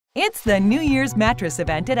It's the New Year's mattress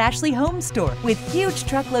event at Ashley HomeStore with huge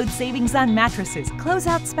truckload savings on mattresses,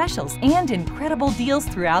 closeout specials, and incredible deals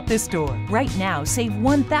throughout the store. Right now, save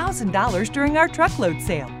 $1,000 during our truckload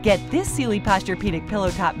sale. Get this Sealy Posturepedic pillow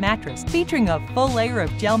top mattress featuring a full layer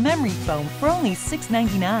of gel memory foam for only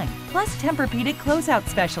 $6.99. Plus Tempur-Pedic closeout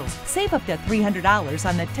specials. Save up to $300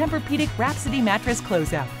 on the Tempur-Pedic Rhapsody mattress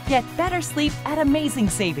closeout. Get better sleep at amazing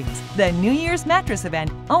savings. The New Year's mattress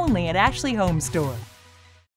event only at Ashley HomeStore.